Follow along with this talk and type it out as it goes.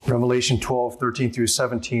Revelation 12, 13 through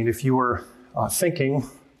 17. If you were thinking,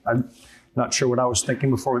 I'm not sure what I was thinking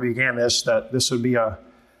before we began this, that this would be a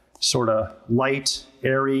sort of light,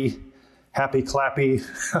 airy, happy, clappy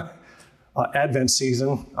Advent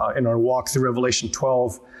season in our walk through Revelation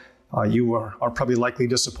 12, you are probably likely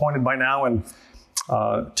disappointed by now, and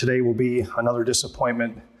today will be another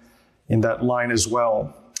disappointment in that line as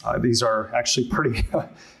well. These are actually pretty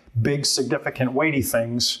big, significant, weighty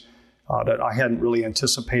things that I hadn't really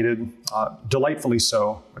anticipated, delightfully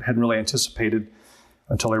so, but hadn't really anticipated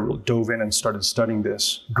until I dove in and started studying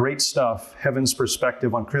this. Great stuff, heaven's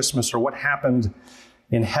perspective on Christmas, or what happened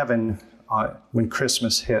in heaven when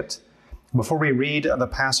Christmas hit. Before we read the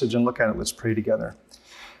passage and look at it, let's pray together.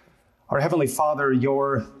 Our Heavenly Father,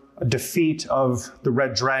 your defeat of the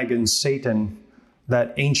red dragon, Satan,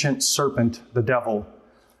 that ancient serpent, the devil,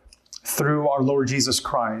 through our Lord Jesus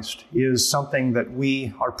Christ, is something that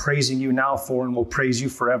we are praising you now for and will praise you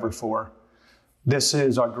forever for. This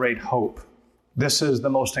is our great hope. This is the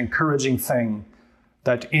most encouraging thing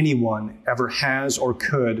that anyone ever has or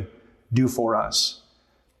could do for us.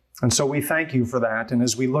 And so we thank you for that. And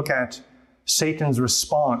as we look at Satan's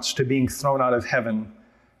response to being thrown out of heaven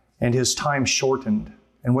and his time shortened,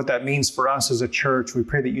 and what that means for us as a church, we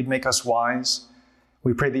pray that you'd make us wise.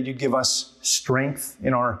 We pray that you'd give us strength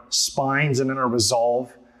in our spines and in our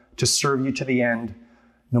resolve to serve you to the end,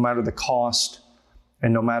 no matter the cost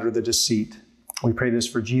and no matter the deceit. We pray this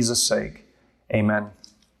for Jesus' sake. Amen.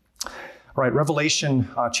 All right, Revelation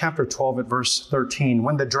chapter 12 at verse 13.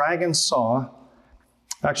 When the dragon saw,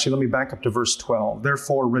 actually, let me back up to verse 12.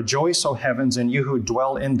 Therefore, rejoice, O heavens, and you who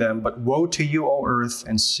dwell in them, but woe to you, O earth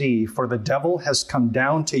and sea, for the devil has come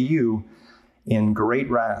down to you in great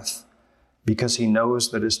wrath, because he knows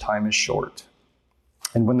that his time is short.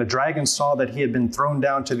 And when the dragon saw that he had been thrown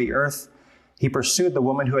down to the earth, he pursued the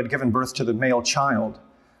woman who had given birth to the male child.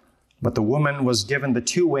 But the woman was given the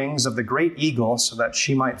 2 wings of the great eagle so that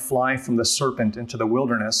she might fly from the serpent into the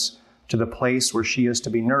wilderness to the place where she is to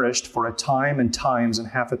be nourished for a time and times and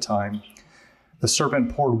half a time. The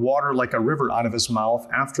serpent poured water like a river out of his mouth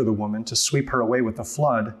after the woman to sweep her away with the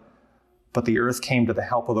flood. But the earth came to the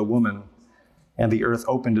help of the woman, and the earth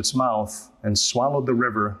opened its mouth and swallowed the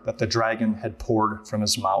river that the dragon had poured from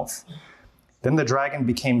his mouth. Then the dragon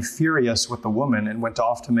became furious with the woman and went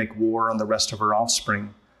off to make war on the rest of her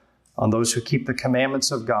offspring, on those who keep the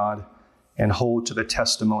commandments of God and hold to the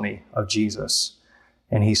testimony of Jesus.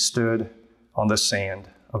 And he stood on the sand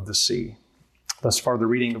of the sea. Thus far, the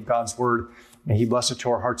reading of God's word. May he bless it to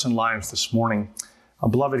our hearts and lives this morning. A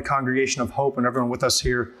beloved congregation of hope and everyone with us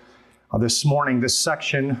here this morning, this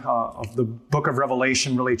section of the book of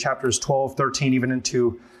Revelation, really chapters 12, 13, even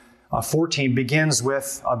into 14, begins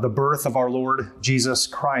with the birth of our Lord Jesus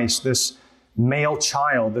Christ, this male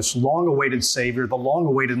child, this long-awaited Savior, the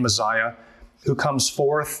long-awaited Messiah, who comes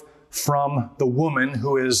forth from the woman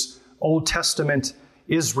who is Old Testament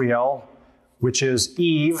Israel, which is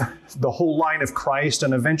Eve, the whole line of Christ,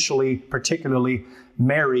 and eventually, particularly,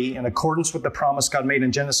 Mary, in accordance with the promise God made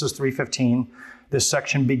in Genesis 3:15. This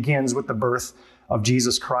section begins with the birth of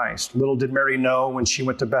Jesus Christ. Little did Mary know when she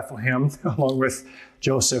went to Bethlehem, along with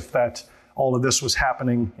Joseph, that all of this was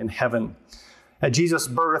happening in heaven. At Jesus'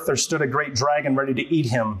 birth, there stood a great dragon ready to eat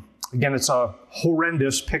him. Again, it's a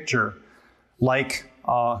horrendous picture, like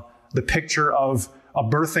the picture of a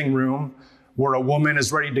birthing room where a woman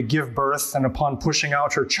is ready to give birth, and upon pushing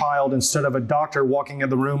out her child, instead of a doctor walking in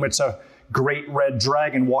the room, it's a great red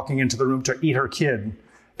dragon walking into the room to eat her kid.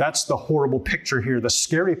 That's the horrible picture here, the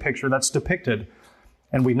scary picture that's depicted.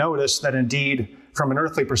 And we notice that indeed, from an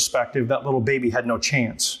earthly perspective, that little baby had no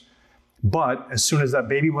chance. But as soon as that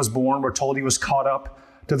baby was born, we're told he was caught up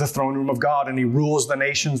to the throne room of God, and he rules the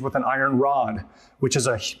nations with an iron rod, which is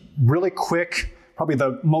a really quick, probably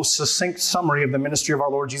the most succinct summary of the ministry of our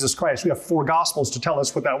Lord Jesus Christ. We have 4 Gospels to tell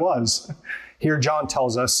us what that was. Here, John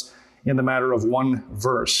tells us in the matter of 1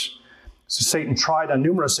 verse. So Satan tried on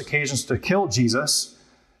numerous occasions to kill Jesus.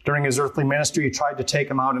 During his earthly ministry, he tried to take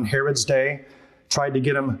him out in Herod's day, tried to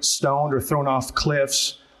get him stoned or thrown off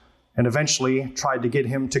cliffs, and eventually tried to get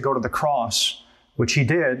him to go to the cross, which he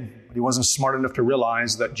did, but he wasn't smart enough to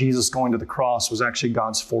realize that Jesus going to the cross was actually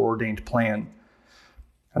God's foreordained plan.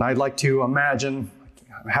 And I'd like to imagine,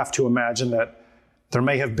 I have to imagine, that there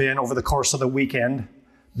may have been, over the course of the weekend,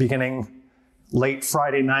 beginning late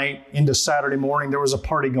Friday night into Saturday morning, there was a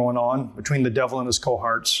party going on between the devil and his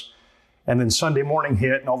cohorts. And then Sunday morning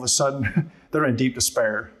hit, and all of a sudden, they're in deep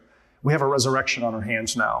despair. We have a resurrection on our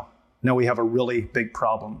hands now. Now we have a really big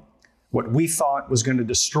problem. What we thought was going to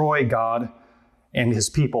destroy God and his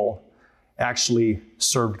people actually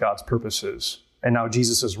served God's purposes. And now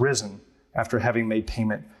Jesus is risen after having made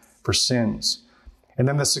payment for sins. And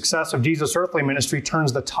then the success of Jesus' earthly ministry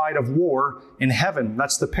turns the tide of war in heaven.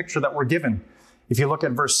 That's the picture that we're given. If you look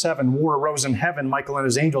at verse 7, war arose in heaven, Michael and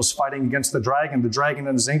his angels fighting against the dragon. The dragon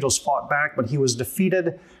and his angels fought back, but he was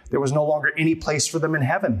defeated. There was no longer any place for them in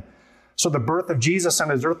heaven. So the birth of Jesus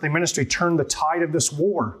and his earthly ministry turned the tide of this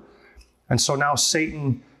war. And so now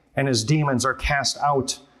Satan and his demons are cast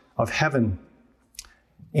out of heaven.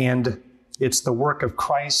 And it's the work of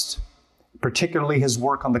Christ, particularly his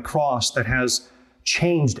work on the cross, that has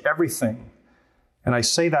changed everything. And I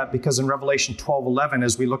say that because in Revelation 12:11,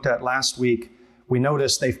 as we looked at last week, we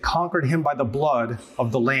notice they've conquered him by the blood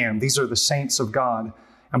of the Lamb. These are the saints of God.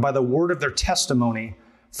 And by the word of their testimony,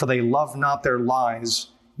 for they love not their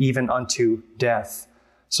lives even unto death.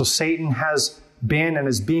 So Satan has been and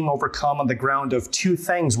is being overcome on the ground of two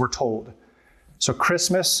things, we're told. So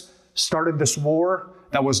Christmas started this war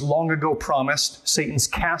that was long ago promised. Satan's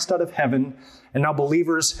cast out of heaven, and now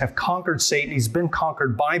believers have conquered Satan. He's been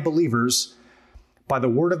conquered by believers by the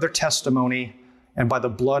word of their testimony and by the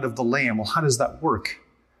blood of the Lamb. Well, how does that work?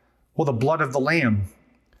 Well, the blood of the Lamb.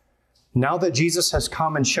 Now that Jesus has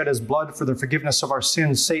come and shed his blood for the forgiveness of our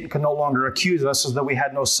sins, Satan can no longer accuse us as though we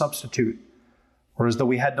had no substitute or as though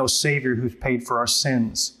we had no Savior who's paid for our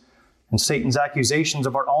sins. And Satan's accusations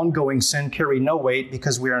of our ongoing sin carry no weight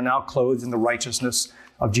because we are now clothed in the righteousness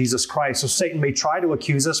of Jesus Christ. So Satan may try to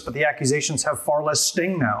accuse us, but the accusations have far less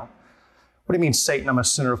sting now. What do you mean, Satan, I'm a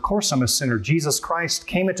sinner? Of course I'm a sinner. Jesus Christ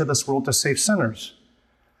came into this world to save sinners.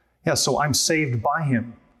 Yeah, so I'm saved by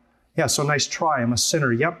him. Yeah, so nice try. I'm a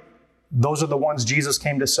sinner. Yep, those are the ones Jesus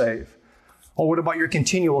came to save. Oh, what about your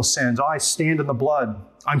continual sins? Oh, I stand in the blood.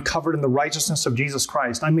 I'm covered in the righteousness of Jesus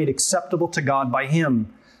Christ. I'm made acceptable to God by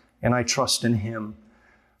him, and I trust in him.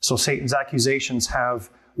 So Satan's accusations have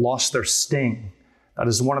lost their sting. That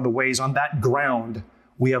is one of the ways on that ground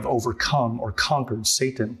we have overcome or conquered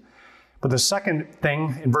Satan. But the second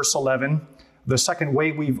thing in verse 11, the second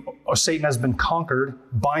way Satan has been conquered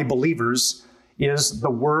by believers is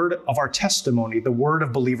the word of our testimony, the word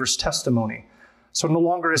of believers' testimony. So no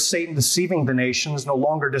longer is Satan deceiving the nations. No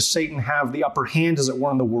longer does Satan have the upper hand, as it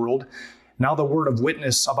were, in the world. Now the word of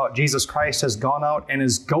witness about Jesus Christ has gone out and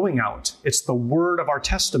is going out. It's the word of our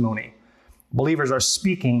testimony. Believers are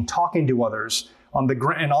speaking, talking to others on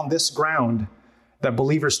this ground that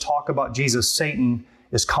believers talk about Jesus. Satan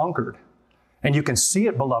is conquered. And you can see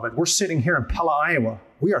it, beloved. We're sitting here in Pella, Iowa.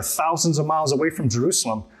 We are thousands of miles away from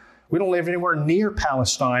Jerusalem. We don't live anywhere near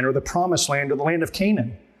Palestine or the Promised Land or the land of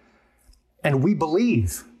Canaan. And we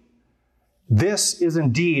believe this is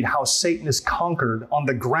indeed how Satan is conquered, on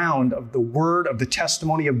the ground of the word of the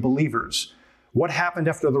testimony of believers. What happened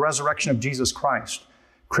after the resurrection of Jesus Christ?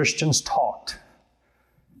 Christians talked.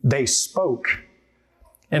 They spoke.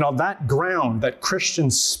 And on that ground that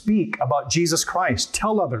Christians speak about Jesus Christ,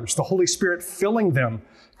 tell others, the Holy Spirit filling them,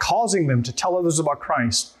 causing them to tell others about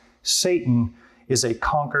Christ, Satan is a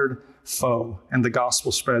conquered foe, and the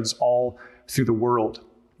gospel spreads all through the world.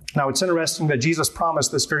 Now, it's interesting that Jesus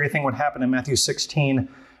promised this very thing would happen in Matthew 16,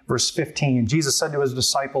 verse 15. Jesus said to his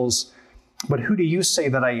disciples, "But who do you say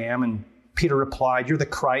that I am?" And Peter replied, "You're the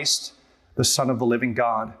Christ, the Son of the living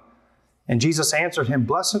God." And Jesus answered him,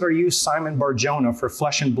 "Blessed are you, Simon Bar-Jonah, for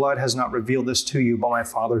flesh and blood has not revealed this to you, but my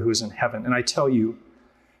Father who is in heaven. And I tell you,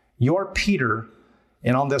 you're Peter,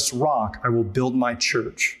 and on this rock I will build my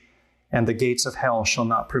church, and the gates of hell shall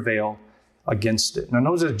not prevail against it." Now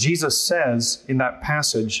notice that Jesus says in that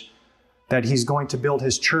passage that he's going to build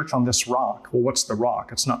his church on this rock. Well, what's the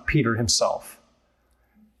rock? It's not Peter himself.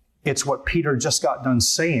 It's what Peter just got done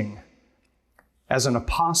saying as an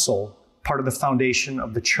apostle, part of the foundation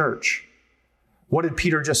of the church. What did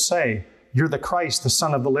Peter just say? You're the Christ, the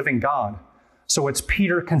Son of the living God. So it's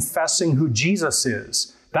Peter confessing who Jesus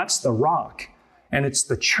is. That's the rock. And it's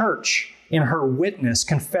the church in her witness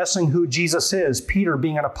confessing who Jesus is. Peter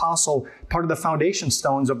being an apostle, part of the foundation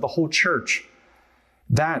stones of the whole church.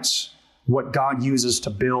 That's what God uses to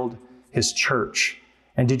build his church.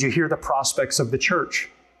 And did you hear the prospects of the church?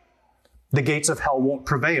 The gates of hell won't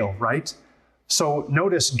prevail, right? So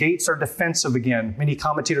notice gates are defensive again. Many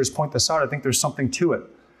commentators point this out. I think there's something to it.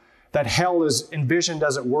 That hell is envisioned,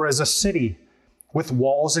 as it were, as a city with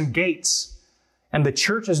walls and gates. And the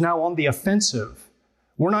church is now on the offensive.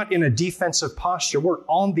 We're not in a defensive posture. We're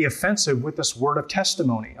on the offensive with this word of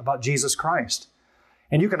testimony about Jesus Christ.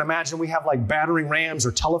 And you can imagine we have like battering rams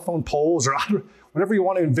or telephone poles or whatever you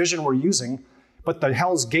want to envision we're using. But the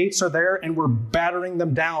hell's gates are there, and we're battering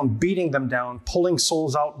them down, beating them down, pulling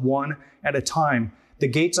souls out one at a time. The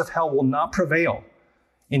gates of hell will not prevail.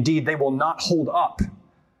 Indeed, they will not hold up.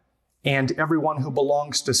 And everyone who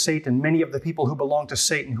belongs to Satan, many of the people who belong to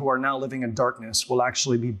Satan who are now living in darkness will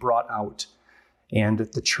actually be brought out. And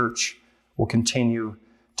the church will continue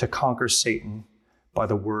to conquer Satan by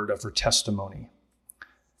the word of her testimony.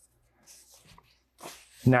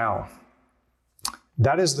 Now,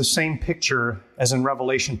 that is the same picture as in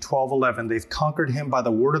Revelation 12:11. They've conquered him by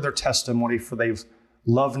the word of their testimony, for they've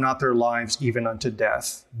loved not their lives even unto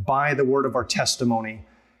death. By the word of our testimony,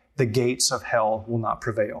 the gates of hell will not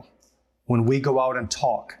prevail. When we go out and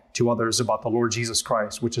talk to others about the Lord Jesus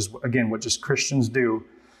Christ, which is, again, what just Christians do,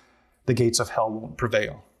 the gates of hell won't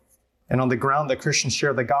prevail. And on the ground that Christians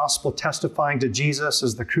share the gospel, testifying to Jesus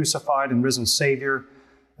as the crucified and risen Savior,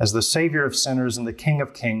 as the Savior of sinners and the King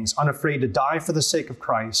of kings, unafraid to die for the sake of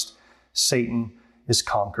Christ, Satan is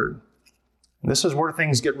conquered. And this is where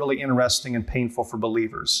things get really interesting and painful for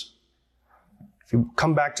believers. If you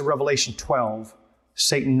come back to Revelation 12,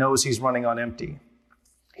 Satan knows he's running on empty.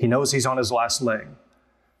 He knows he's on his last leg.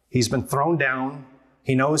 He's been thrown down.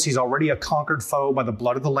 He knows he's already a conquered foe by the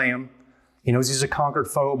blood of the Lamb. He knows he's a conquered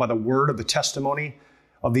foe by the word of the testimony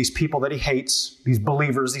of these people that he hates, these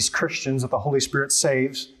believers, these Christians that the Holy Spirit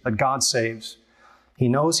saves, that God saves. He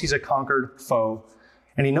knows he's a conquered foe.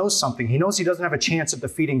 And he knows something. He knows he doesn't have a chance at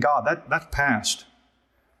defeating God. That's past.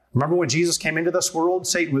 Remember when Jesus came into this world,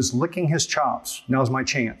 Satan was licking his chops. Now's my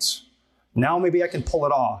chance. Now maybe I can pull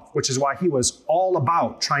it off, which is why he was all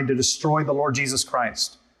about trying to destroy the Lord Jesus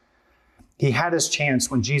Christ. He had his chance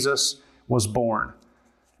when Jesus was born.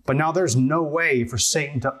 But now there's no way for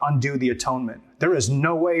Satan to undo the atonement. There is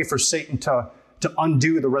no way for Satan to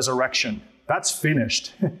undo the resurrection. That's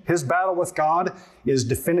finished. His battle with God is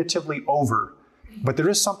definitively over. But there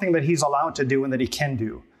is something that he's allowed to do and that he can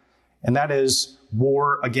do. And that is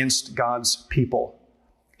war against God's people.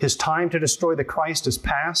 His time to destroy the Christ is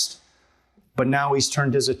past. But now he's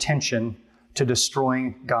turned his attention to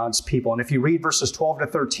destroying God's people. And if you read verses 12 to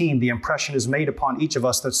 13, the impression is made upon each of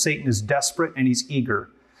us that Satan is desperate and he's eager.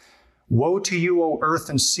 Woe to you, O earth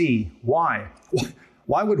and sea. Why?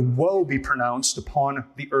 Why would woe be pronounced upon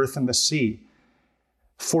the earth and the sea?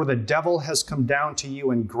 For the devil has come down to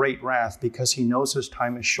you in great wrath because he knows his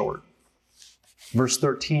time is short. Verse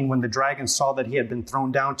 13, when the dragon saw that he had been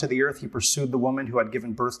thrown down to the earth, he pursued the woman who had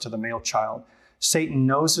given birth to the male child. Satan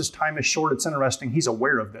knows his time is short. It's interesting. He's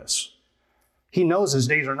aware of this. He knows his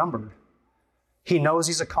days are numbered. He knows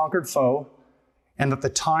he's a conquered foe and that the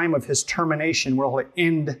time of his termination, where he'll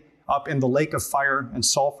end up in the lake of fire and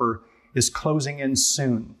sulfur, is closing in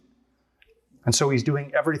soon. And so he's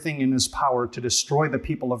doing everything in his power to destroy the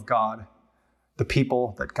people of God, the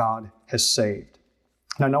people that God has saved.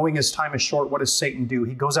 Now, knowing his time is short, what does Satan do?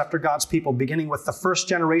 He goes after God's people, beginning with the first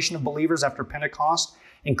generation of believers after Pentecost,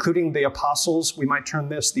 including the apostles. We might term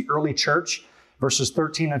this the early church. Verses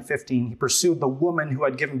 13 and 15, he pursued the woman who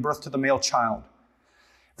had given birth to the male child.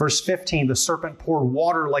 Verse 15, the serpent poured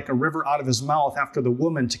water like a river out of his mouth after the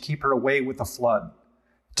woman to keep her away with the flood,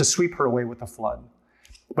 to sweep her away with the flood.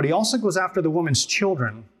 But he also goes after the woman's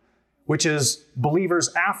children, which is believers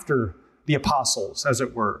after the apostles, as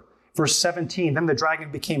it were. Verse 17, then the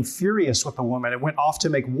dragon became furious with the woman and went off to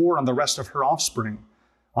make war on the rest of her offspring,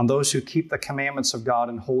 on those who keep the commandments of God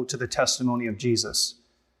and hold to the testimony of Jesus.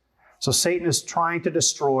 So Satan is trying to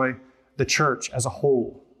destroy the church as a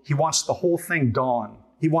whole. He wants the whole thing gone.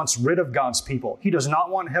 He wants rid of God's people. He does not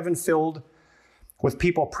want heaven filled with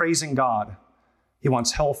people praising God. He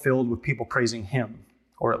wants hell filled with people praising him,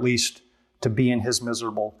 or at least to be in his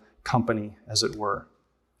miserable company, as it were.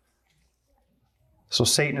 So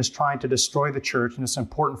Satan is trying to destroy the church, and it's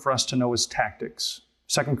important for us to know his tactics.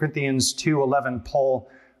 2 Corinthians 2:11, Paul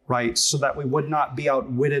writes, so that we would not be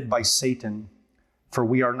outwitted by Satan, for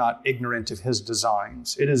we are not ignorant of his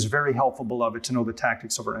designs. It is very helpful, beloved, to know the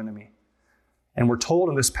tactics of our enemy. And we're told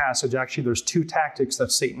in this passage, actually, there's two tactics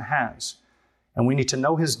that Satan has. And we need to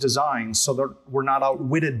know his designs so that we're not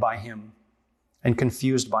outwitted by him and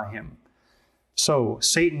confused by him. So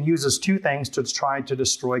Satan uses two things to try to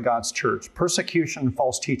destroy God's church: persecution and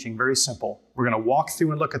false teaching. Very simple. We're going to walk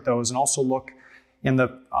through and look at those, and also look in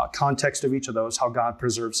the context of each of those, how God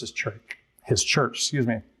preserves his church.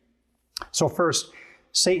 So first,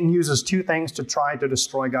 Satan uses two things to try to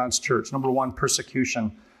destroy God's church. Number one,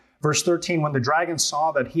 persecution. Verse 13, when the dragon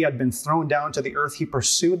saw that he had been thrown down to the earth, he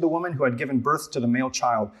pursued the woman who had given birth to the male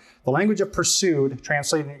child. The language of pursued,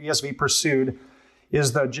 translated in ESV, pursued,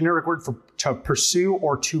 is the generic word for to pursue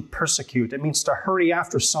or to persecute. It means to hurry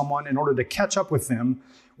after someone in order to catch up with them,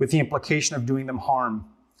 with the implication of doing them harm,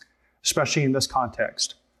 especially in this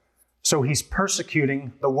context. So he's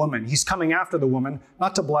persecuting the woman. He's coming after the woman,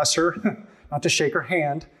 not to bless her, not to shake her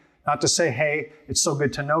hand, not to say, hey, it's so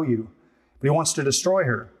good to know you. But he wants to destroy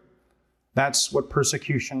her. That's what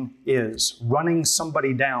persecution is, running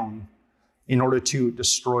somebody down in order to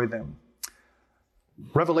destroy them.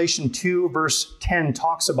 Revelation 2 verse 10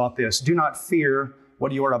 talks about this. Do not fear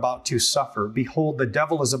what you are about to suffer. Behold, the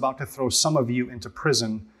devil is about to throw some of you into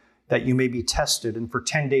prison that you may be tested, and for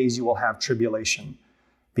 10 days you will have tribulation.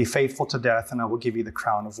 Be faithful to death, and I will give you the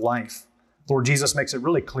crown of life. Lord Jesus makes it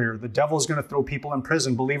really clear. The devil is going to throw people in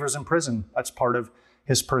prison, believers in prison. That's part of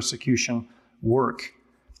his persecution work.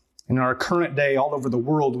 In our current day, all over the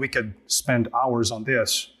world, we could spend hours on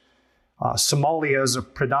this. Somalia is a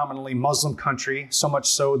predominantly Muslim country, so much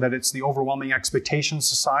so that it's the overwhelming expectation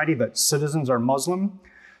society that citizens are Muslim.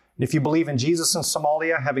 And if you believe in Jesus in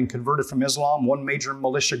Somalia, having converted from Islam, one major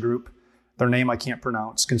militia group, their name I can't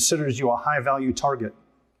pronounce, considers you a high-value target.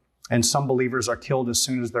 And some believers are killed as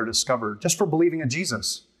soon as they're discovered, just for believing in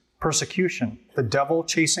Jesus. Persecution, the devil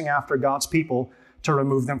chasing after God's people to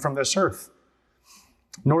remove them from this earth.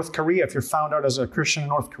 North Korea, if you're found out as a Christian in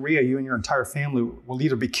North Korea, you and your entire family will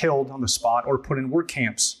either be killed on the spot or put in work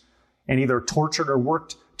camps and either tortured or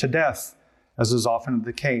worked to death, as is often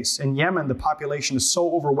the case. In Yemen, the population is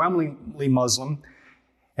so overwhelmingly Muslim,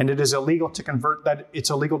 and it's illegal to convert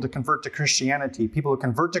to Christianity. People who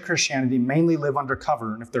convert to Christianity mainly live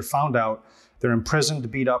undercover, and if they're found out, they're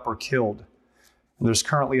imprisoned, beat up, or killed. And there's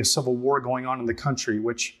currently a civil war going on in the country,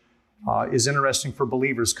 which is interesting for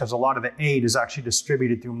believers because a lot of the aid is actually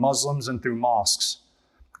distributed through Muslims and through mosques.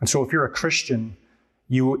 And so if you're a Christian,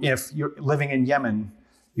 if you're living in Yemen,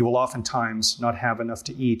 you will oftentimes not have enough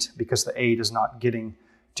to eat because the aid is not getting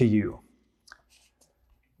to you.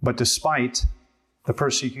 But despite the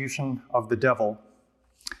persecution of the devil,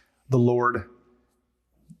 the Lord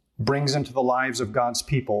brings into the lives of God's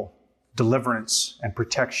people deliverance and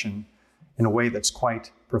protection in a way that's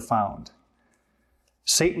quite profound.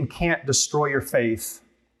 Satan can't destroy your faith,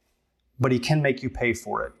 but he can make you pay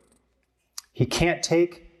for it. He can't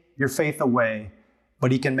take your faith away,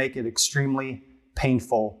 but he can make it extremely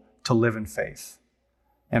painful to live in faith.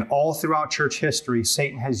 And all throughout church history,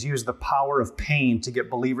 Satan has used the power of pain to get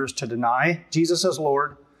believers to deny Jesus as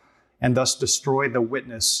Lord and thus destroy the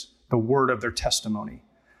witness, the word of their testimony.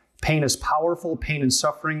 Pain is powerful. Pain and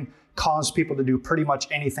suffering cause people to do pretty much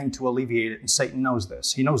anything to alleviate it, and Satan knows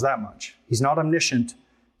this. He knows that much. He's not omniscient,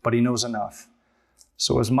 but he knows enough.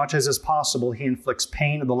 So as much as is possible, he inflicts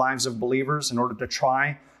pain in the lives of believers in order to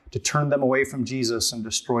try to turn them away from Jesus and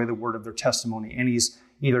destroy the word of their testimony. And he's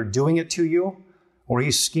either doing it to you or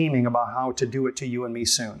he's scheming about how to do it to you and me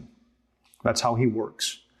soon. That's how he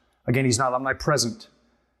works. Again, he's not omnipresent,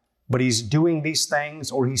 but he's doing these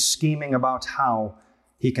things or he's scheming about how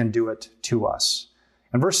he can do it to us.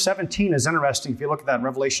 And verse 17 is interesting if you look at that in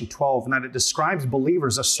Revelation 12, and that it describes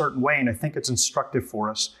believers a certain way, and I think it's instructive for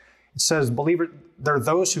us. It says, there are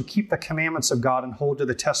those who keep the commandments of God and hold to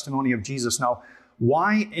the testimony of Jesus. Now,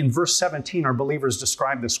 why in verse 17 are believers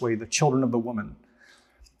described this way, the children of the woman?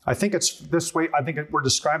 I think it's this way. I think we're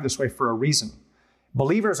described this way for a reason.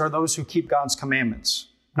 Believers are those who keep God's commandments.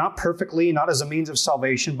 Not perfectly, not as a means of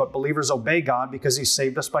salvation, but believers obey God because he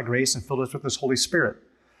saved us by grace and filled us with his Holy Spirit.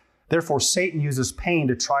 Therefore, Satan uses pain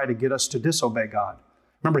to try to get us to disobey God.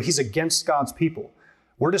 Remember, he's against God's people.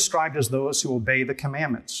 We're described as those who obey the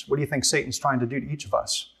commandments. What do you think Satan's trying to do to each of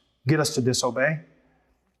us? Get us to disobey?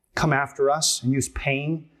 Come after us and use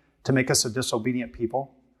pain to make us a disobedient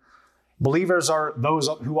people? Believers are those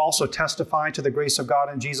who also testify to the grace of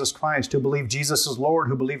God in Jesus Christ, who believe Jesus is Lord,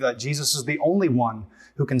 who believe that Jesus is the only one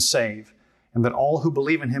who can save, and that all who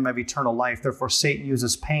believe in him have eternal life. Therefore, Satan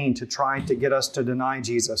uses pain to try to get us to deny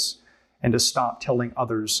Jesus and to stop telling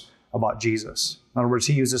others about Jesus. In other words,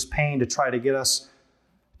 he uses pain to try to get us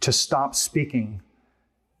to stop speaking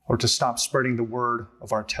or to stop spreading the word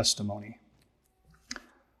of our testimony.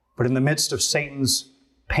 But in the midst of Satan's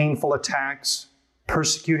painful attacks,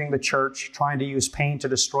 persecuting the church, trying to use pain to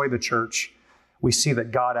destroy the church, we see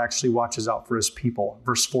that God actually watches out for his people.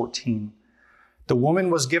 Verse 14. The woman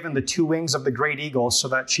was given the 2 wings of the great eagle so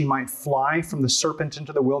that she might fly from the serpent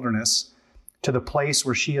into the wilderness to the place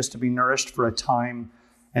where she is to be nourished for a time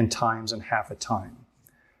and times and half a time.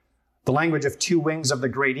 The language of 2 wings of the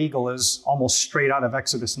great eagle is almost straight out of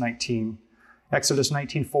Exodus 19. Exodus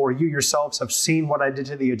 19:4, you yourselves have seen what I did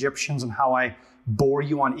to the Egyptians and how I bore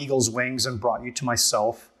you on eagle's wings and brought you to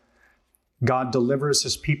myself. God delivers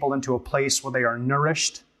his people into a place where they are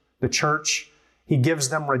nourished, the church. He gives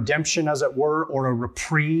them redemption, as it were, or a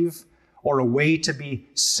reprieve, or a way to be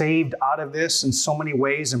saved out of this in so many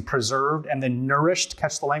ways and preserved and then nourished.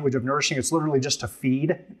 Catch the language of nourishing. It's literally just to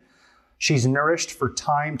feed. She's nourished for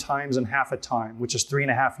time, times, and half a time, which is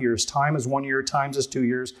 3.5 years. Time is 1 year, times is 2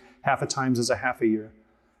 years, half a times is a half a year.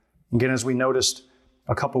 Again, as we noticed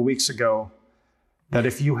a couple weeks ago that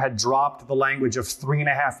if you had dropped the language of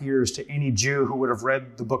 3.5 years to any Jew who would have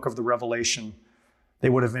read the book of the Revelation, they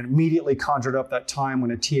would have immediately conjured up that time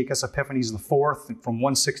when Antiochus Epiphanes IV, from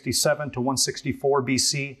 167 to 164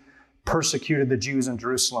 BC, persecuted the Jews in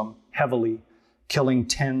Jerusalem heavily, killing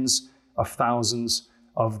tens of thousands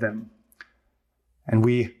of them. And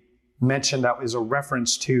we mentioned that was a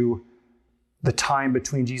reference to the time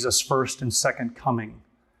between Jesus' first and second coming,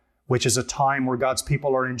 which is a time where God's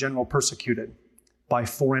people are in general persecuted by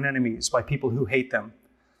foreign enemies, by people who hate them.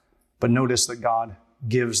 But notice that God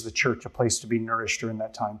gives the church a place to be nourished during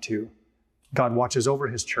that time too. God watches over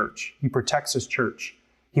his church. He protects his church.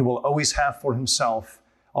 He will always have for himself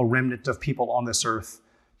a remnant of people on this earth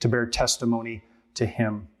to bear testimony to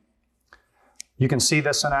him. You can see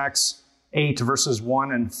this in Acts 8, verses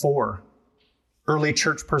 1 and 4. Early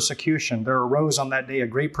church persecution. There arose on that day a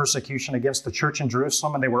great persecution against the church in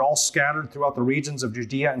Jerusalem, and they were all scattered throughout the regions of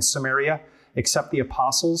Judea and Samaria, except the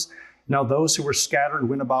apostles. Now those who were scattered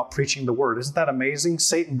went about preaching the word. Isn't that amazing?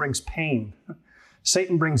 Satan brings pain.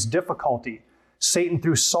 Satan brings difficulty. Satan,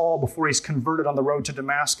 through Saul, before he's converted on the road to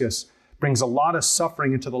Damascus, brings a lot of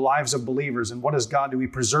suffering into the lives of believers. And what does God do? He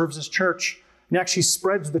preserves his church. He actually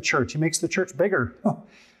spreads the church. He makes the church bigger.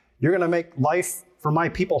 You're going to make life for my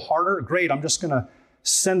people harder? Great. I'm just going to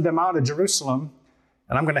send them out of Jerusalem,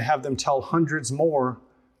 and I'm going to have them tell hundreds more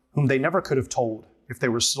whom they never could have told if they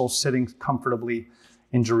were still sitting comfortably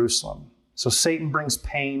in Jerusalem. So Satan brings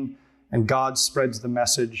pain, and God spreads the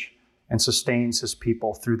message and sustains his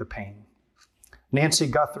people through the pain. Nancy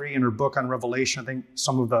Guthrie, in her book on Revelation, I think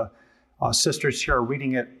some of the sisters here are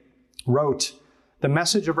reading it, wrote, "The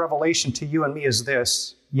message of Revelation to you and me is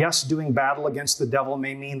this: yes, doing battle against the devil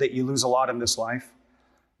may mean that you lose a lot in this life.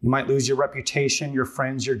 You might lose your reputation, your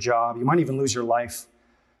friends, your job. You might even lose your life.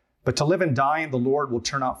 But to live and die in the Lord will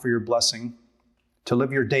turn out for your blessing. To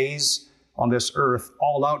live your days on this earth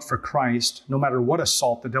all out for Christ, no matter what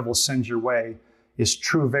assault the devil sends your way, is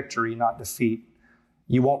true victory, not defeat.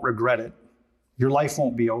 You won't regret it. Your life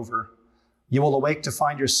won't be over. You will awake to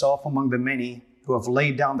find yourself among the many who have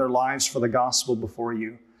laid down their lives for the gospel before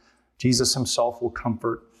you. Jesus himself will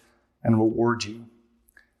comfort and reward you."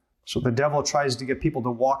 So the devil tries to get people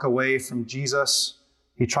to walk away from Jesus.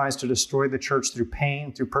 He tries to destroy the church through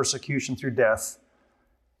pain, through persecution, through death.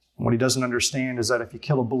 And what he doesn't understand is that if you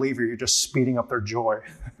kill a believer, you're just speeding up their joy.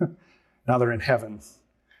 Now they're in heaven.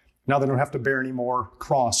 Now they don't have to bear any more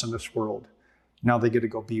cross in this world. Now they get to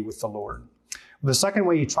go be with the Lord. The second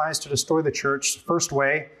way he tries to destroy the church, the first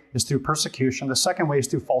way is through persecution. The second way is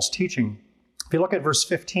through false teaching. If you look at verse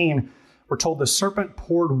 15, we're told the serpent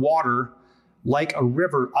poured water like a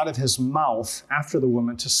river out of his mouth after the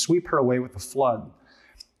woman to sweep her away with a flood.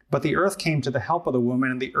 But the earth came to the help of the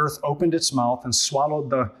woman, and the earth opened its mouth and swallowed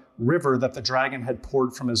the river that the dragon had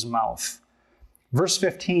poured from his mouth. Verse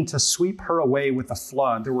 15, to sweep her away with a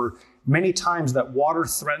flood. There were many times that water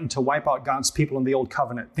threatened to wipe out God's people in the Old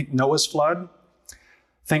Covenant. Think Noah's flood.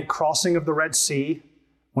 Think crossing of the Red Sea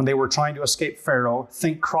when they were trying to escape Pharaoh.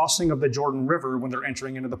 Think crossing of the Jordan River when they're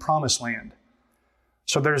entering into the Promised Land.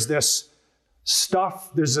 So there's this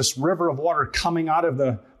river of water coming out of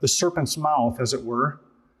the serpent's mouth, as it were,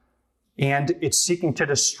 and it's seeking to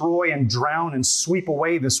destroy and drown and sweep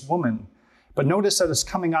away this woman. But notice that it's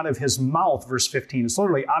coming out of his mouth, verse 15. It's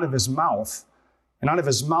literally out of his mouth. And out of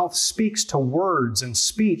his mouth speaks to words and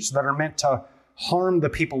speech that are meant to harm the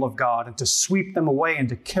people of God and to sweep them away and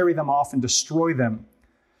to carry them off and destroy them.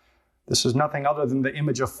 This is nothing other than the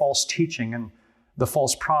image of false teaching, and the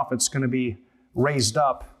false prophet's going to be raised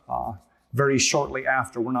up very shortly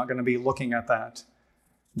after. We're not going to be looking at that.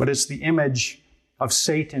 But it's the image of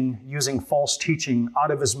Satan using false teaching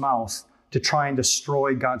out of his mouth to try and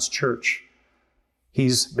destroy God's church.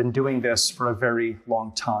 He's been doing this for a very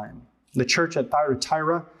long time. The church at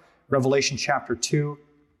Thyatira, Revelation chapter 2,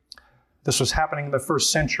 this was happening in the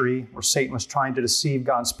first century where Satan was trying to deceive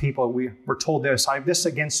God's people. We were told this: I have this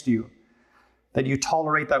against you, that you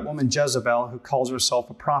tolerate that woman Jezebel, who calls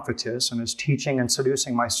herself a prophetess and is teaching and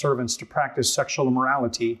seducing my servants to practice sexual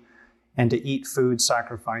immorality and to eat food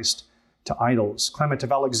sacrificed to idols. Clement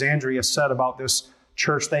of Alexandria said about this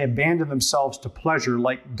church, they abandon themselves to pleasure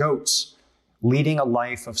like goats, leading a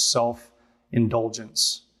life of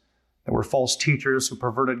self-indulgence. There were false teachers who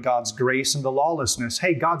perverted God's grace into lawlessness.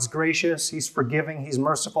 Hey, God's gracious, He's forgiving, He's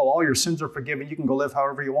merciful, all your sins are forgiven, you can go live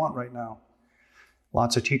however you want right now.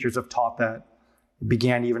 Lots of teachers have taught that. It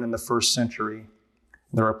began even in the first century.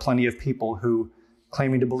 There are plenty of people who,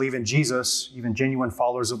 claiming to believe in Jesus, even genuine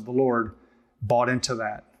followers of the Lord, bought into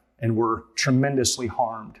that and were tremendously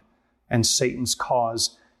harmed. And Satan's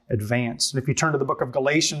cause advance. And if you turn to the book of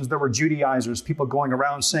Galatians, there were Judaizers, people going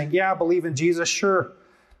around saying, yeah, believe in Jesus, sure.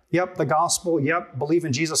 Yep, the gospel, yep, believe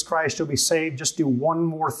in Jesus Christ, you'll be saved. Just do one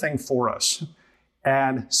more thing for us.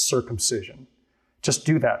 Add circumcision. Just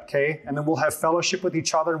do that, okay? And then we'll have fellowship with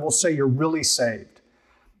each other and we'll say you're really saved.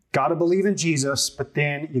 Got to believe in Jesus, but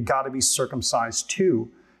then you got to be circumcised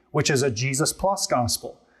too, which is a Jesus plus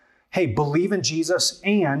gospel. Hey, believe in Jesus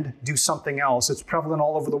and do something else. It's prevalent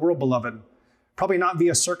all over the world, beloved. Probably not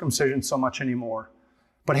via circumcision so much anymore.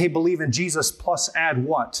 But hey, believe in Jesus plus add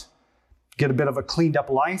what? Get a bit of a cleaned up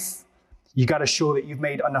life. You got to show that you've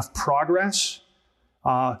made enough progress.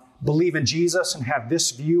 Believe in Jesus and have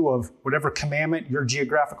this view of whatever commandment your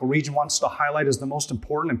geographical region wants to highlight as the most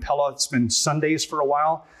important. In Pella, it's been Sundays for a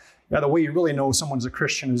while. Yeah, the way you really know someone's a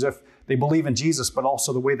Christian is if they believe in Jesus, but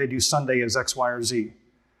also the way they do Sunday is X, Y, or Z.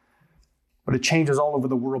 But it changes all over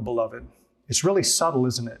the world, beloved. It's really subtle,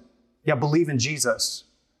 isn't it? Yeah, believe in Jesus.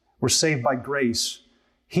 We're saved by grace.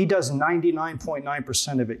 He does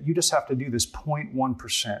 99.9% of it. You just have to do this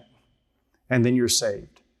 0.1%, and then you're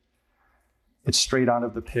saved. It's straight out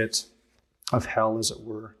of the pit of hell, as it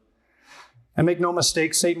were. And make no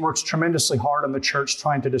mistake, Satan works tremendously hard on the church,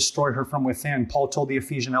 trying to destroy her from within. Paul told the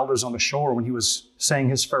Ephesian elders on the shore when he was saying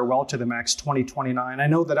his farewell to them, Acts 20:29, I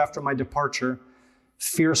know that after my departure,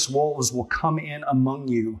 fierce wolves will come in among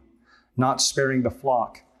you, not sparing the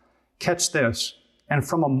flock. Catch this. And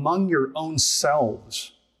from among your own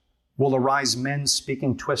selves will arise men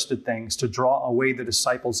speaking twisted things to draw away the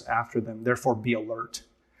disciples after them. Therefore, be alert.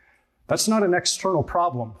 That's not an external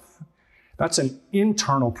problem. That's an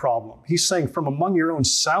internal problem. He's saying from among your own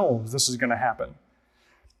selves, this is going to happen.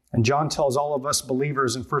 And John tells all of us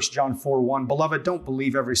believers in 1 John 4:1, Beloved, don't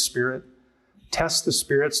believe every spirit. Test the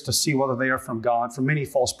spirits to see whether they are from God, for many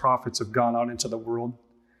false prophets have gone out into the world.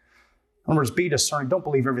 In other words, be discerning. Don't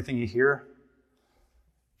believe everything you hear.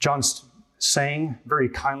 John's saying very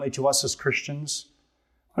kindly to us as Christians,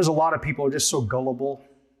 there's a lot of people who are just so gullible.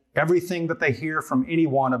 Everything that they hear from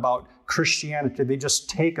anyone about Christianity, they just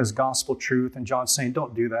take as gospel truth. And John's saying,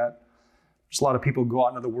 don't do that. There's a lot of people who go out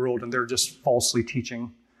into the world and they're just falsely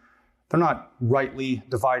teaching. They're not rightly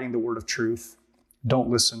dividing the word of truth. Don't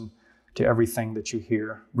listen to everything that you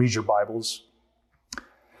hear. Read your Bibles.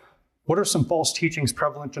 What are some false teachings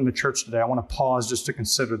prevalent in the church today? I want to pause just to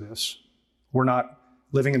consider this. We're not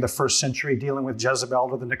living in the first century dealing with Jezebel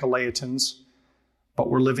or the Nicolaitans, but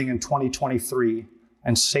we're living in 2023,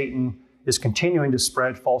 and Satan is continuing to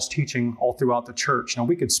spread false teaching all throughout the church. Now,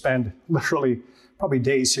 we could spend literally probably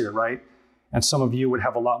days here, right? And some of you would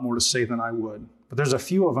have a lot more to say than I would. But there's a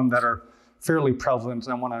few of them that are fairly prevalent,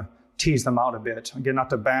 and I want to tease them out a bit. Again, not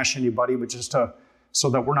to bash anybody, but just so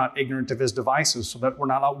that we're not ignorant of his devices, so that we're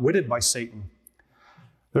not outwitted by Satan.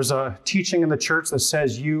 There's a teaching in the church that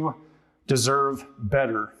says you deserve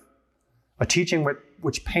better. A teaching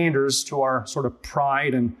which panders to our sort of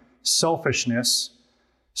pride and selfishness,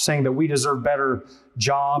 saying that we deserve better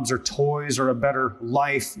jobs or toys or a better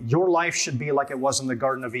life. Your life should be like it was in the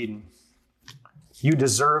Garden of Eden. You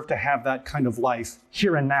deserve to have that kind of life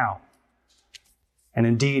here and now. And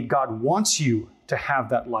indeed, God wants you to have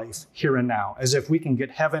that life here and now, as if we can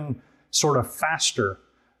get heaven sort of faster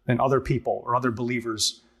than other people or other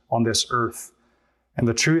believers on this earth. And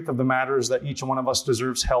the truth of the matter is that each one of us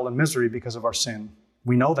deserves hell and misery because of our sin.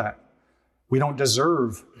 We know that. We don't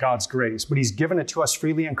deserve God's grace, but he's given it to us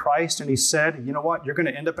freely in Christ. And he said, you know what? You're going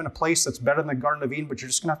to end up in a place that's better than the Garden of Eden, but you're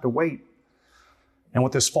just going to have to wait. And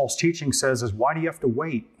what this false teaching says is, why do you have to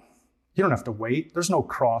wait? You don't have to wait. There's no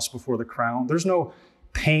cross before the crown. There's no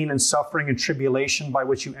pain and suffering and tribulation by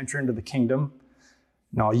which you enter into the kingdom.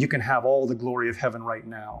 No, you can have all the glory of heaven right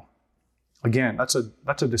now. Again, that's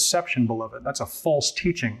a deception, beloved. That's a false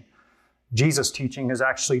teaching. Jesus' teaching is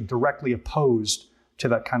actually directly opposed to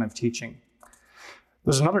that kind of teaching.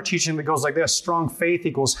 There's another teaching that goes like this: strong faith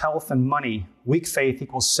equals health and money. Weak faith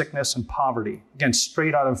equals sickness and poverty. Again,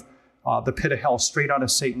 straight out of the pit of hell, straight out of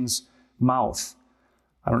Satan's mouth.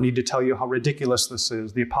 I don't need to tell you how ridiculous this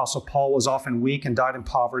is. The Apostle Paul was often weak and died in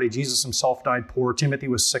poverty. Jesus himself died poor. Timothy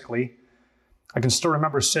was sickly. I can still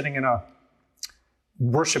remember sitting in a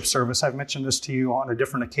worship service. I've mentioned this to you on a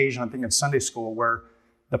different occasion, I think in Sunday school, where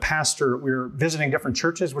the pastor, we were visiting different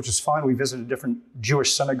churches, which is fine. We visited different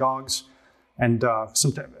Jewish synagogues. And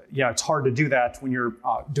sometimes, it's hard to do that when you're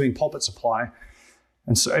doing pulpit supply.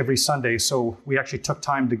 And so every Sunday, so we actually took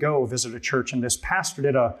time to go visit a church, and this pastor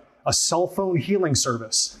did a cell phone healing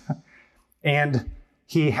service. And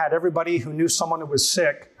he had everybody who knew someone who was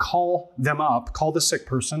sick call the sick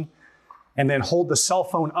person, and then hold the cell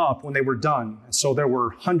phone up when they were done. And so there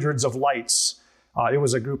were hundreds of lights. It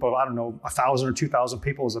was a group of, 1,000 or 2,000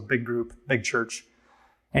 people. It was a big group, big church.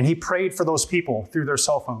 And he prayed for those people through their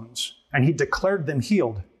cell phones. And he declared them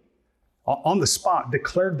healed. On the spot,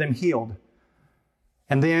 declared them healed.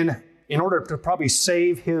 And then, in order to probably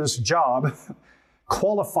save his job,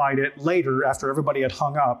 qualified it later after everybody had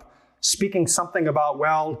hung up, speaking something about,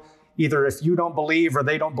 well, either if you don't believe or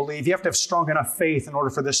they don't believe, you have to have strong enough faith in order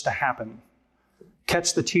for this to happen.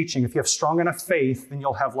 Catch the teaching. If you have strong enough faith, then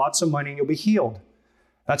you'll have lots of money and you'll be healed.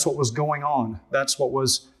 That's what was going on. That's what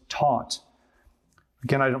was taught.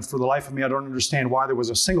 Again, for the life of me, I don't understand why there was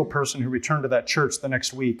a single person who returned to that church the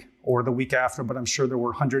next week or the week after, but I'm sure there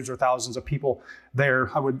were hundreds or thousands of people there.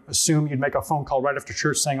 I would assume you'd make a phone call right after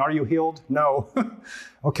church saying, "Are you healed?" "No."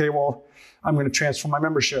 "Okay, well, I'm going to transfer my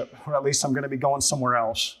membership, or at least I'm going to be going somewhere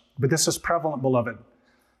else." But this is prevalent, beloved.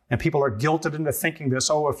 And people are guilted into thinking this,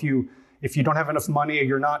 oh, if you don't have enough money or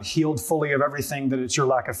you're not healed fully of everything, that it's your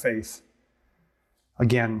lack of faith.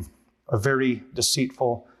 Again, a very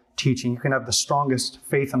deceitful teaching. You can have the strongest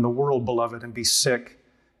faith in the world, beloved, and be sick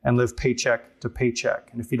and live paycheck to paycheck.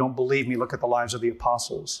 And if you don't believe me, look at the lives of the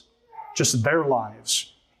apostles. Just their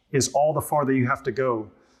lives is all the farther you have to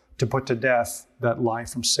go to put to death that lie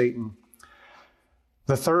from Satan.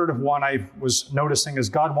 The third one I was noticing is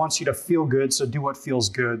God wants you to feel good, so do what feels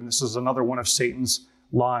good. And this is another one of Satan's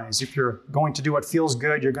lies. If you're going to do what feels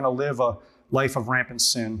good, you're going to live a life of rampant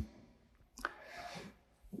sin.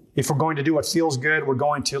 If we're going to do what feels good, we're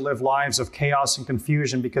going to live lives of chaos and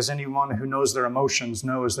confusion, because anyone who knows their emotions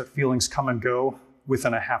knows that feelings come and go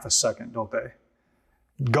within a half a second, don't they?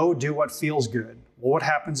 Go do what feels good. Well, what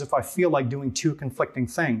happens if I feel like doing two conflicting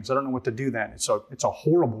things? I don't know what to do then. It's a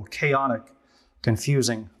horrible, chaotic,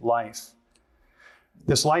 confusing life.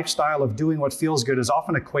 This lifestyle of doing what feels good is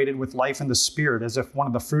often equated with life in the Spirit, as if one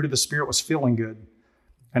of the fruit of the Spirit was feeling good.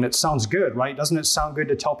 And it sounds good, right? Doesn't it sound good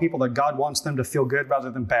to tell people that God wants them to feel good rather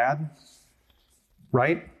than bad?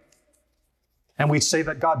 Right? And we say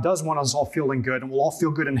that God does want us all feeling good, and we'll all feel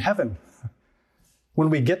good in heaven when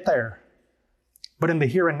we get there. But in the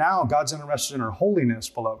here and now, God's interested in our holiness,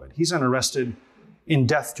 beloved. He's interested in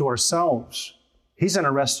death to ourselves. He's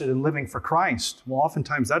interested in living for Christ. Well,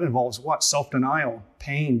 oftentimes that involves what? Self-denial,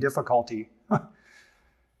 pain, difficulty.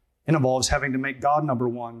 It involves having to make God number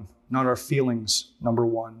one, not our feelings number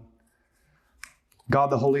one.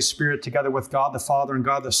 God the Holy Spirit, together with God the Father and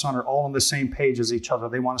God the Son, are all on the same page as each other.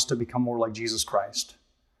 They want us to become more like Jesus Christ.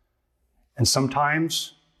 And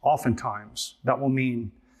sometimes, oftentimes, that will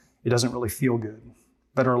mean it doesn't really feel good,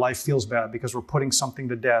 that our life feels bad because we're putting something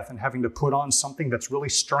to death and having to put on something that's really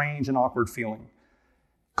strange and awkward feeling,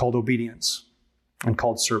 called obedience and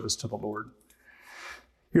called service to the Lord.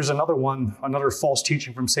 Here's another one, another false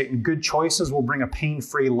teaching from Satan. Good choices will bring a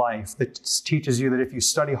pain-free life. That teaches you that if you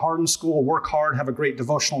study hard in school, work hard, have a great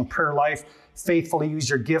devotional and prayer life, faithfully use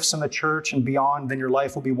your gifts in the church and beyond, then your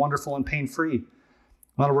life will be wonderful and pain-free.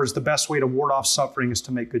 In other words, the best way to ward off suffering is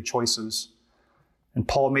to make good choices. And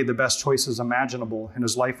Paul made the best choices imaginable, and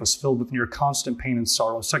his life was filled with near constant pain and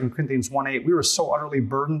sorrow. 2 Corinthians 1:8, we were so utterly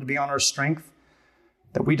burdened beyond our strength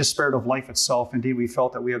that we despaired of life itself. Indeed, we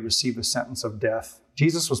felt that we had received the sentence of death.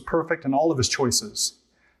 Jesus was perfect in all of his choices.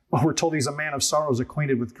 Well, we're told he's a man of sorrows,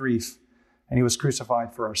 acquainted with grief, and he was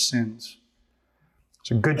crucified for our sins.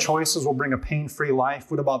 So good choices will bring a pain-free life.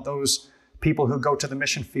 What about those people who go to the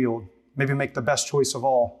mission field, maybe make the best choice of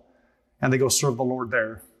all, and they go serve the Lord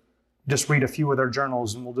there? Just read a few of their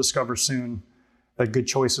journals, and we'll discover soon that good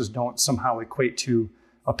choices don't somehow equate to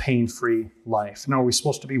a pain-free life. Now, are we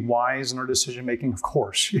supposed to be wise in our decision-making? Of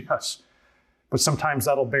course, yes. But sometimes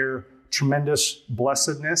that'll bear tremendous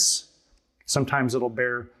blessedness. Sometimes it'll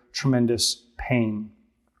bear tremendous pain.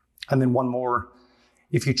 And then one more.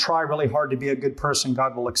 If you try really hard to be a good person,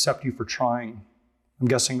 God will accept you for trying. I'm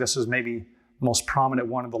guessing this is maybe the most prominent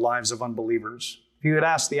one in the lives of unbelievers. If you had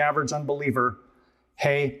asked the average unbeliever,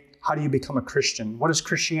 hey, how do you become a Christian? What does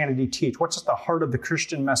Christianity teach? What's at the heart of the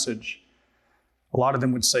Christian message? A lot of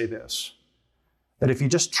them would say this, that if you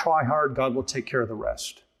just try hard, God will take care of the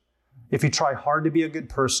rest. If you try hard to be a good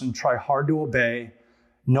person, try hard to obey,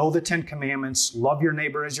 know the 10 commandments, love your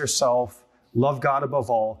neighbor as yourself, love God above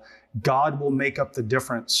all, God will make up the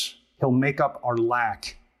difference. He'll make up our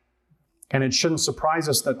lack. And it shouldn't surprise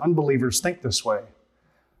us that unbelievers think this way.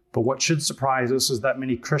 But what should surprise us is that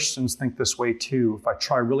many Christians think this way too. If I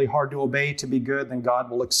try really hard to obey, to be good, then God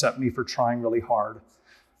will accept me for trying really hard.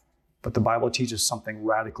 But the Bible teaches something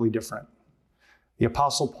radically different. The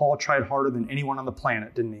Apostle Paul tried harder than anyone on the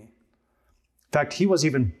planet, didn't he? In fact, he was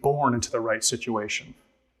even born into the right situation.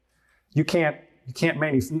 We can't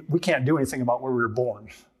do anything about where we were born.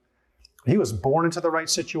 He was born into the right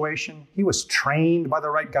situation. He was trained by the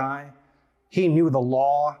right guy. He knew the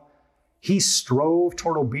law. He strove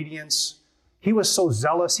toward obedience. He was so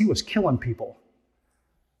zealous, he was killing people.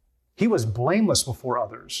 He was blameless before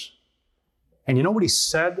others. And you know what he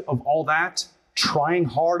said of all that? Trying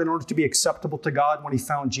hard in order to be acceptable to God when he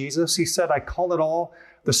found Jesus? He said, I call it all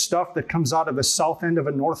the stuff that comes out of the south end of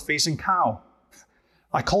a north-facing cow.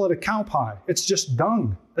 I call it a cow pie. It's just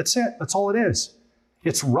dung. That's it. That's all it is.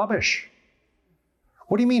 It's rubbish.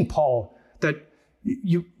 What do you mean, Paul, that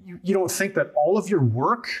you don't think that all of your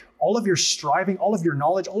work, all of your striving, all of your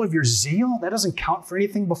knowledge, all of your zeal, that doesn't count for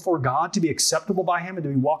anything before God to be acceptable by him and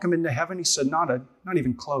to walk him into heaven? He said, not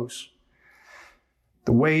even close.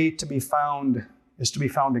 The way to be found is to be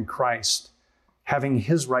found in Christ, having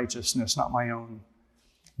his righteousness, not my own.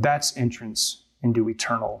 That's entrance into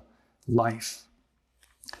eternal life.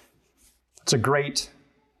 It's a great,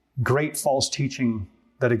 great false teaching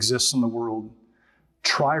that exists in the world.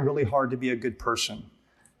 Try really hard to be a good person,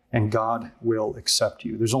 and God will accept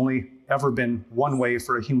you. There's only ever been one way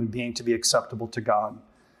for a human being to be acceptable to God,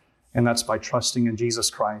 and that's by trusting in Jesus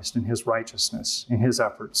Christ, in his righteousness, in his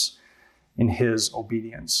efforts, in his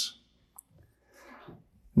obedience.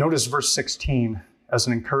 Notice verse 16 as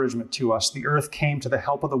an encouragement to us. The earth came to the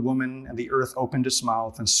help of the woman, and the earth opened its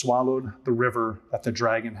mouth and swallowed the river that the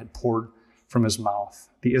dragon had poured from his mouth.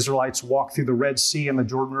 The Israelites walked through the Red Sea and the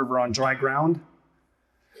Jordan River on dry ground.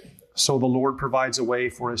 So the Lord provides a way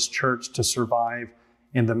for his church to survive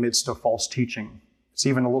in the midst of false teaching. It's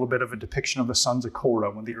even a little bit of a depiction of the sons of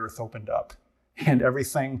Korah when the earth opened up. And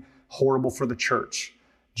everything horrible for the church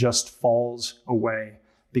just falls away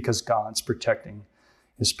because God's protecting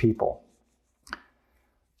his people.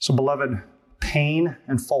 So, beloved, pain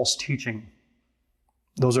and false teaching,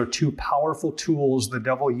 those are two powerful tools the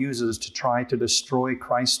devil uses to try to destroy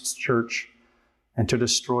Christ's church and to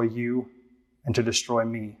destroy you and to destroy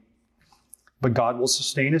me. But God will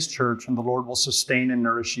sustain his church, and the Lord will sustain and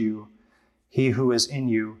nourish you. He who is in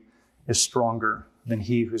you is stronger than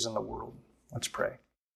he who's in the world. Let's pray.